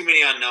back. Too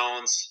many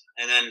unknowns.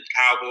 And then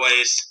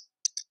Cowboys,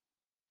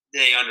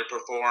 they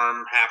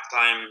underperform half the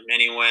time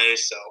anyway.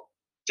 So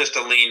just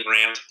a lean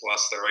Rams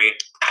 +3.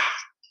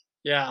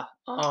 Yeah,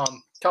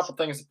 couple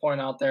things to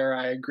point out there.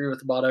 I agree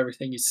with about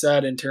everything you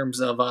said in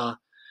terms of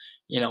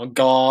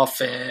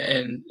Goff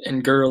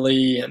and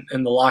Gurley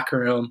and the locker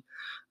room.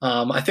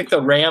 I think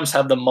the Rams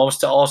have the most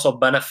to also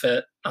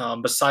benefit,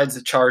 besides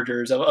the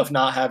Chargers, of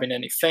not having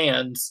any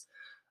fans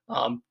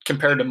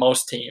compared to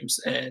most teams.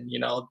 And,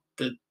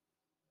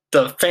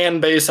 the fan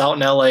base out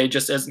in LA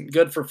just isn't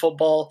good for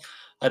football.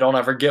 I don't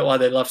ever get why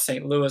they left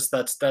St. Louis.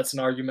 That's an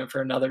argument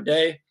for another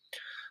day.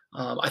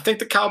 I think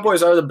the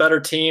Cowboys are the better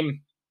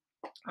team.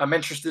 I'm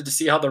interested to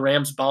see how the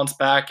Rams bounce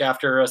back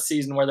after a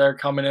season where they're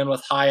coming in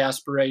with high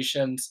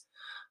aspirations.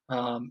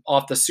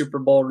 Off the Super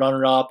Bowl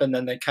runner-up, and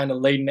then they kind of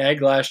laid an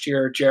egg last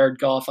year. Jared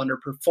Goff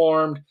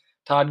underperformed.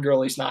 Todd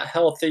Gurley's not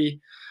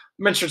healthy.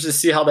 I'm interested to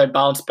see how they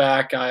bounce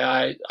back.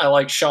 I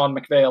like Sean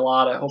McVay a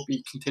lot. I hope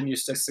he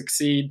continues to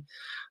succeed.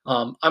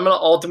 I'm going to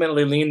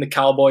ultimately lean the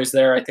Cowboys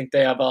there. I think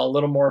they have a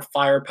little more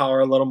firepower,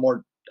 a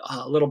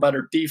little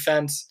better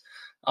defense.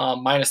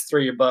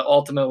 -3, but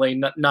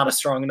ultimately not a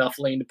strong enough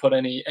lean to put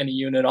any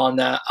unit on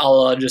that.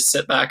 I'll just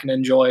sit back and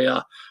enjoy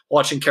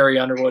watching Carrie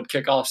Underwood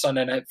kick off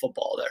Sunday Night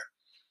Football there.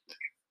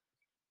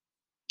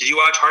 Did you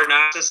watch Hard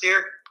Knocks this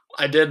year?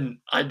 I didn't.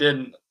 I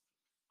didn't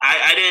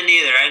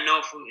either. I didn't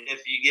know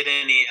if you get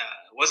any.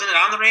 Wasn't it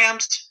on the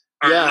Rams?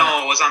 Or Yeah.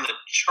 No, it was on the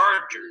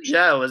Chargers.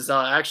 Yeah, it was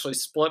actually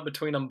split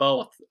between them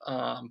both.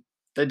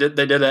 They did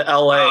at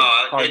LA.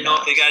 I didn't know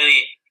if they got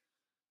any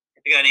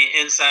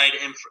inside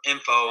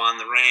info on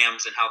the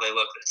Rams and how they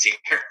look this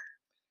year.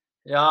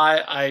 Yeah,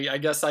 I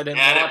guess I didn't.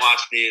 Yeah, I didn't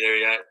watch it either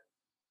yet.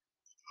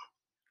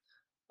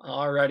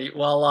 Alrighty.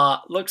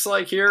 Well, looks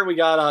like here we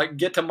got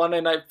get to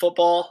Monday Night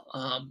Football.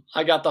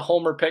 I got the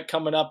homer pick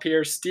coming up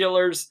here.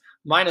 Steelers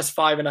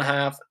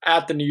 -5.5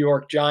 at the New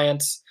York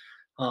Giants.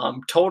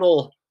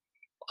 Total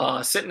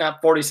sitting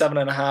at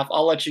 47.5.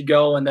 I'll let you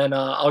go, and then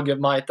I'll give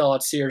my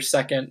thoughts here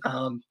second.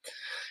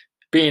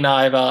 Being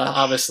I've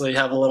obviously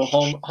have a little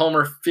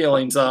homer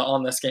feelings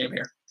on this game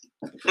here.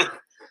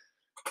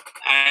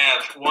 I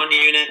have 1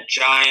 unit,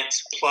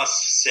 Giants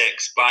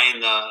 +6, buying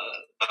the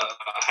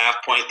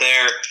half point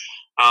there.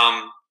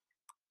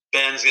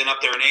 Ben's getting up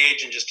there in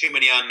age and just too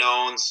many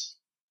unknowns.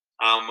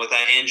 With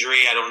that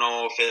injury, I don't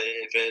know if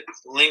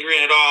it's lingering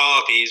at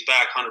all, if he's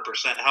back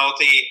 100%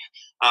 healthy.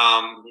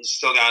 He's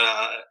still got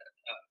to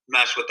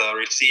mesh with the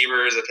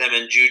receivers, if him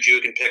and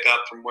Juju can pick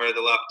up from where they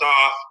left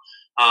off.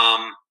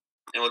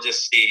 And we'll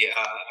just see.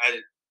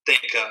 I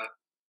think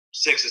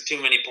 6 is too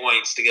many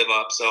points to give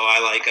up, so I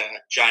like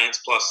Giants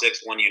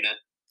 +6, 1 unit.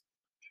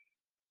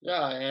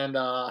 Yeah, and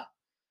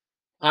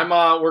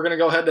we're gonna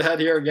go head to head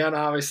here again.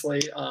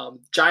 Obviously,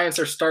 Giants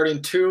are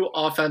starting 2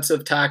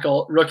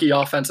 rookie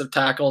offensive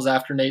tackles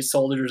after Nate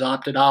Soldiers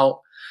opted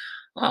out.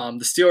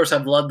 The Steelers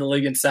have led the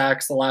league in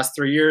sacks the last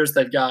 3 years.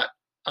 They've got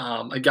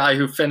a guy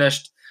who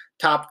finished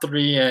top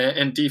 3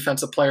 in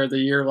Defensive Player of the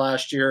Year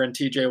last year, and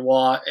T.J.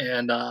 Watt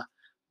and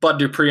Bud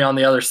Dupree on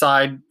the other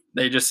side.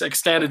 They just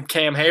extended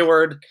Cam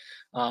Hayward.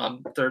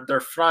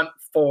 Their front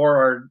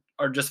 4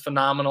 are just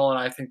phenomenal, and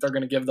I think they're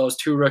going to give those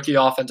 2 rookie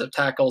offensive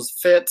tackles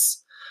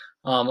fits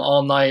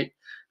all night.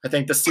 I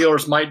think the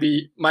Steelers might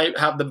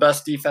have the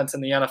best defense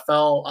in the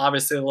NFL.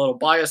 Obviously, a little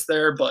bias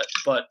there, but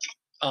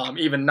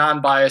even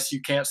non-biased,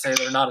 you can't say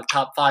they're not a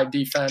top 5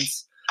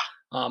 defense.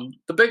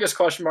 The biggest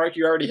question mark,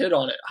 you already hit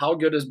on it. How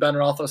good is Ben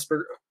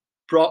Roethlisberger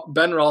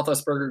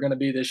going to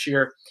be this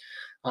year?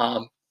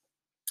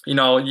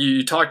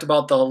 You talked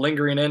about the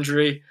lingering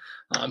injury.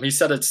 He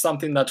said it's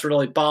something that's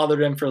really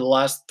bothered him for the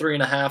last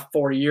 3.5,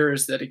 4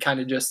 years that he kind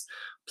of just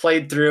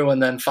played through.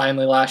 And then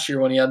finally last year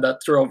when he had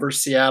that throw over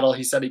Seattle,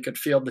 he said he could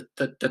feel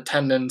the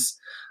tendons.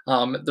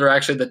 They're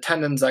actually the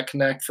tendons that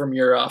connect from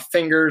your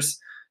fingers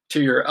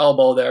to your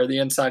elbow there, the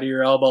inside of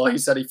your elbow. He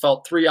said he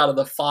felt 3 out of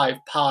the 5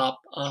 pop.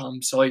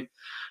 So he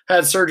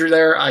had surgery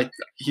there.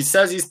 He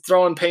says he's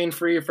throwing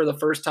pain-free for the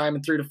first time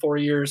in 3 to 4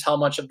 years. How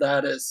much of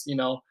that is,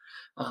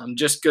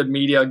 just good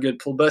media, good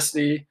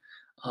publicity?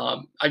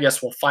 I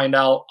guess we'll find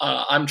out.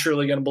 I'm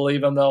truly going to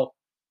believe him, though.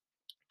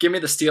 Give me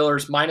the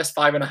Steelers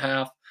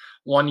 -5.5,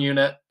 1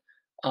 unit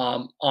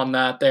on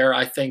that there.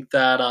 I think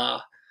that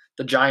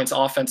the Giants'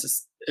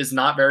 offense is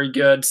not very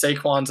good.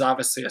 Saquon's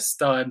obviously a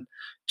stud.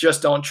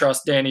 Just don't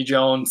trust Danny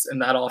Jones in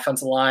that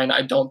offensive line.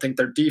 I don't think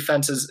their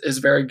defense is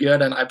very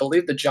good, and I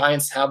believe the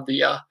Giants have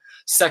the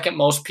second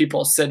most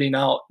people sitting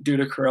out due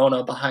to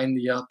Corona behind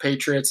the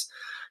Patriots.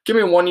 Give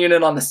me 1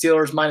 unit on the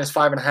Steelers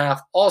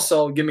 -5.5.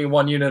 Also, give me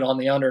 1 unit on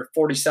the under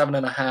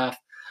 47.5.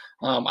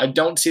 I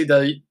don't see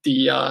the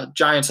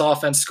Giants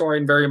offense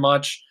scoring very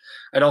much.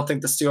 I don't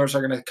think the Steelers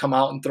are going to come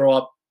out and throw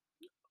up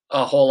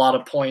a whole lot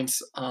of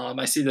points.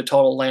 I see the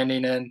total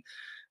landing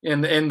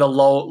in the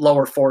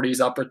lower 40s,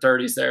 upper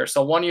 30s there.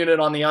 So 1 unit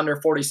on the under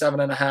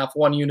 47.5,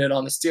 1 unit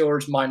on the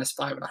Steelers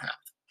 -5.5.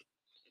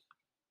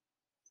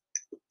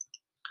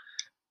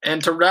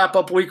 And to wrap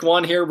up week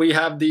 1 here, we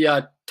have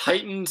the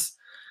Titans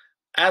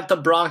at the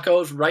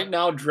Broncos. Right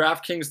now,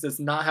 DraftKings does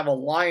not have a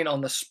line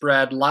on the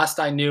spread. Last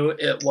I knew,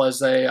 it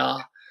was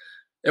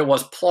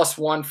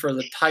 +1 for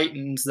the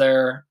Titans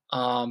there.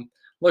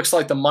 Looks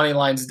like the money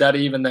line's dead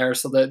even there,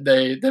 so that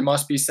they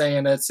must be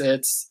saying it's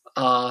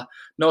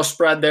no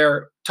spread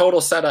there.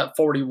 Total set at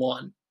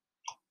 41.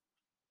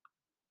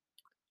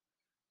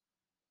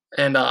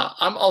 And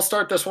I'll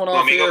start this one off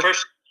Want me to here. go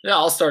first? Yeah,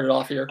 I'll start it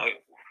off here. Okay.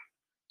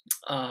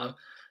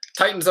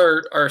 Titans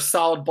are a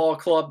solid ball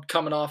club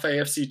coming off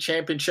AFC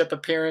Championship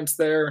appearance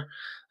there.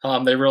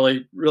 They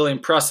really, really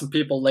impressed some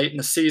people late in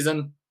the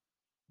season.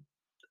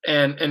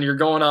 And you're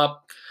going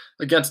up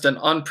against an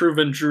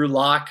unproven Drew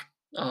Lock.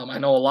 I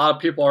know a lot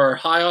of people are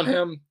high on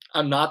him.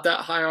 I'm not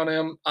that high on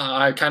him.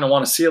 I kind of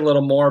want to see a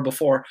little more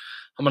before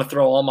I'm going to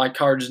throw all my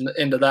cards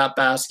into that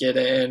basket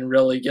and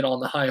really get on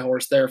the high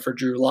horse there for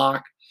Drew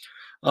Lock.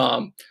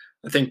 I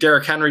think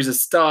Derrick Henry's a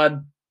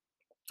stud.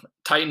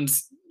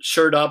 Titans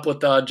shirt up with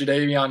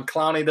Jadeveon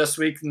Clowney this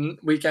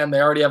weekend.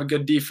 They already have a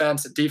good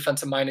defense, a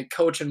defensive-minded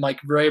coach in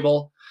Mike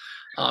Vrabel.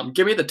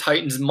 Give me the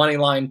Titans money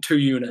line 2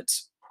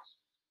 units.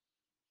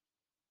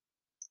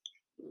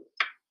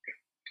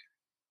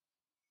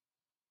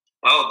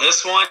 Well,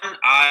 this one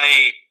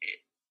I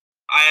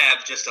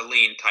have just a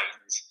lean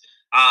Titans.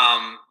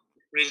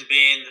 Reason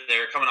being,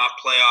 they're coming off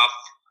playoff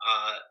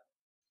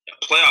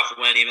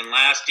win even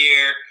last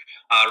year.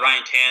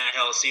 Ryan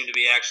Tannehill seemed to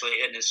be actually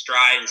hitting his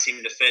stride and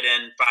seemed to fit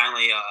in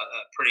finally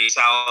pretty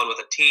solid with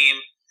a team.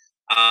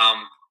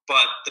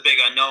 But the big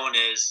unknown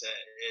is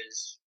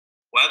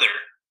weather.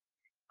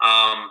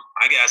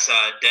 I guess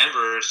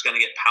Denver is going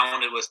to get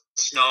pounded with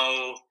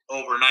snow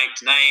overnight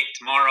tonight,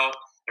 tomorrow.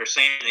 They're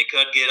saying they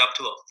could get up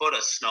to a foot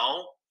of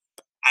snow.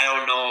 I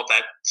don't know if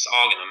that's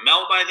all going to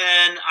melt by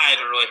then. I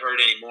haven't really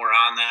heard any more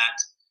on that.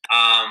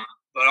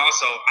 But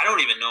also, I don't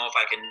even know if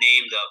I can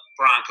name the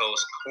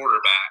Broncos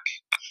quarterback.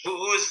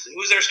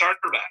 Who's their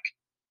starter back?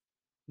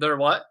 Their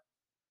what?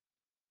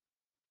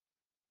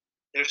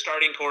 Their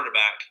starting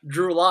quarterback.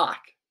 Drew Lock.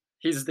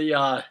 He's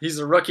a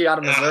rookie out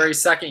of Missouri,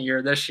 second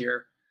year this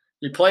year.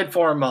 He played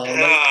for him. That's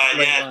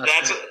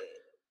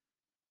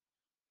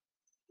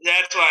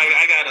why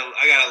I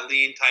gotta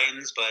lean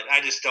Titans, but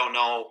I just don't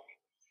know.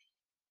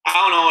 I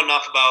don't know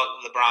enough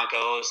about the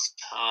Broncos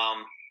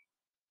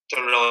to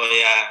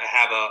really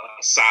have a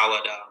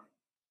solid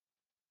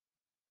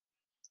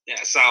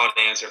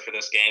answer for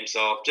this game.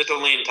 So just a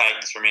lean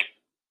Titans for me.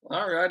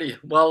 All righty.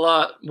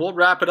 Well, we'll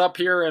wrap it up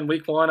here in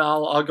week 1.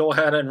 I'll go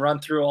ahead and run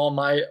through all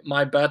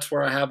my bets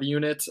where I have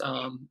units.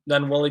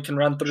 Then Willie can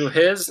run through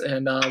his,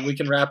 and we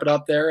can wrap it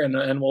up there,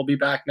 and we'll be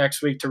back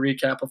next week to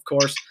recap, of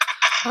course.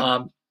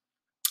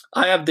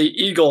 I have the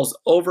Eagles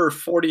over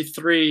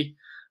 43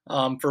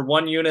 for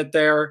 1 unit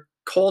there.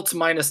 Colts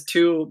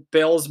 -2,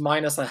 Bills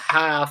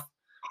 -0.5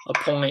 a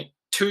point.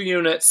 2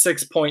 unit,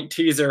 6-point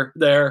teaser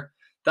there.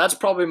 That's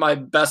probably my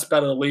best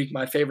bet of the week,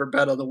 my favorite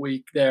bet of the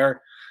week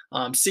there.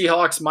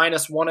 Seahawks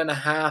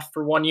 -1.5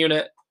 for 1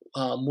 unit.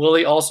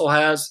 Willie also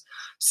has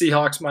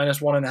Seahawks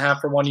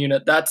 -1.5 for 1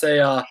 unit. That's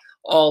a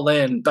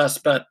all-in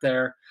best bet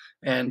there.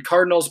 And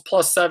Cardinals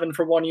 +7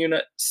 for 1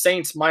 unit.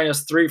 Saints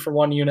 -3 for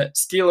 1 unit.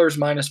 Steelers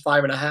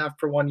 -5.5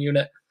 for 1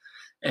 unit.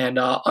 And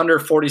under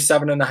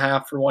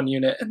 47.5 for 1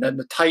 unit. And then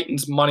the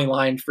Titans money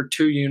line for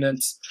 2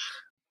 units.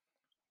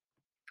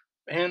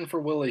 And for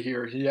Willie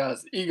here, he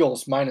has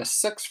Eagles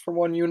 -6 for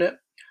 1 unit.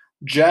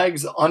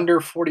 Jags under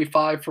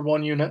 45 for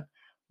 1 unit.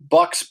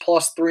 Bucks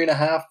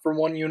 +3.5 for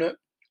 1 unit.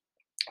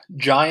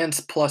 Giants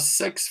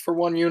 +6 for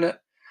 1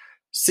 unit.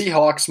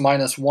 Seahawks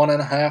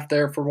 -1.5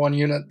 there for 1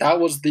 unit. That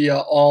was the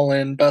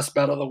all-in best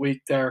bet of the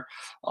week there,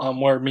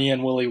 where me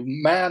and Willie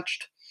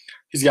matched.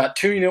 He's got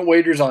 2 unit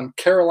wagers on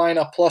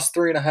Carolina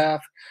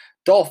 +3.5,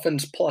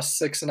 Dolphins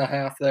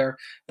 +6.5 there,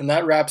 and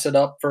that wraps it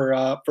up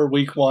for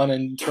week 1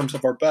 in terms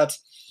of our bets.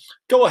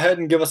 Go ahead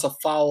and give us a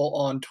follow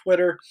on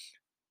Twitter.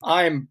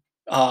 I'm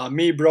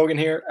me Brogan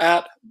here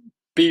at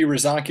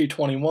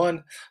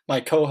BRazanki21. My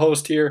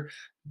co-host here,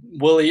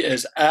 Willie,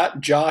 is at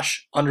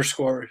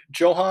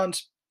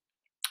Josh_Johans.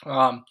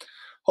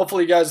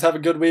 Hopefully you guys have a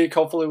good week.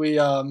 Hopefully we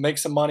make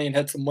some money and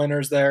hit some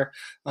winners there.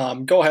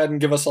 Go ahead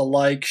and give us a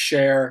like,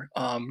 share,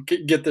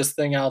 get this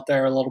thing out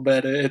there a little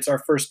bit. It's our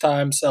first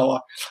time, so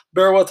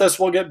bear with us.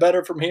 We'll get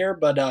better from here,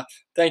 but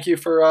thank you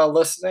for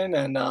listening,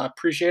 and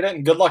appreciate it,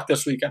 and good luck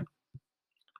this weekend.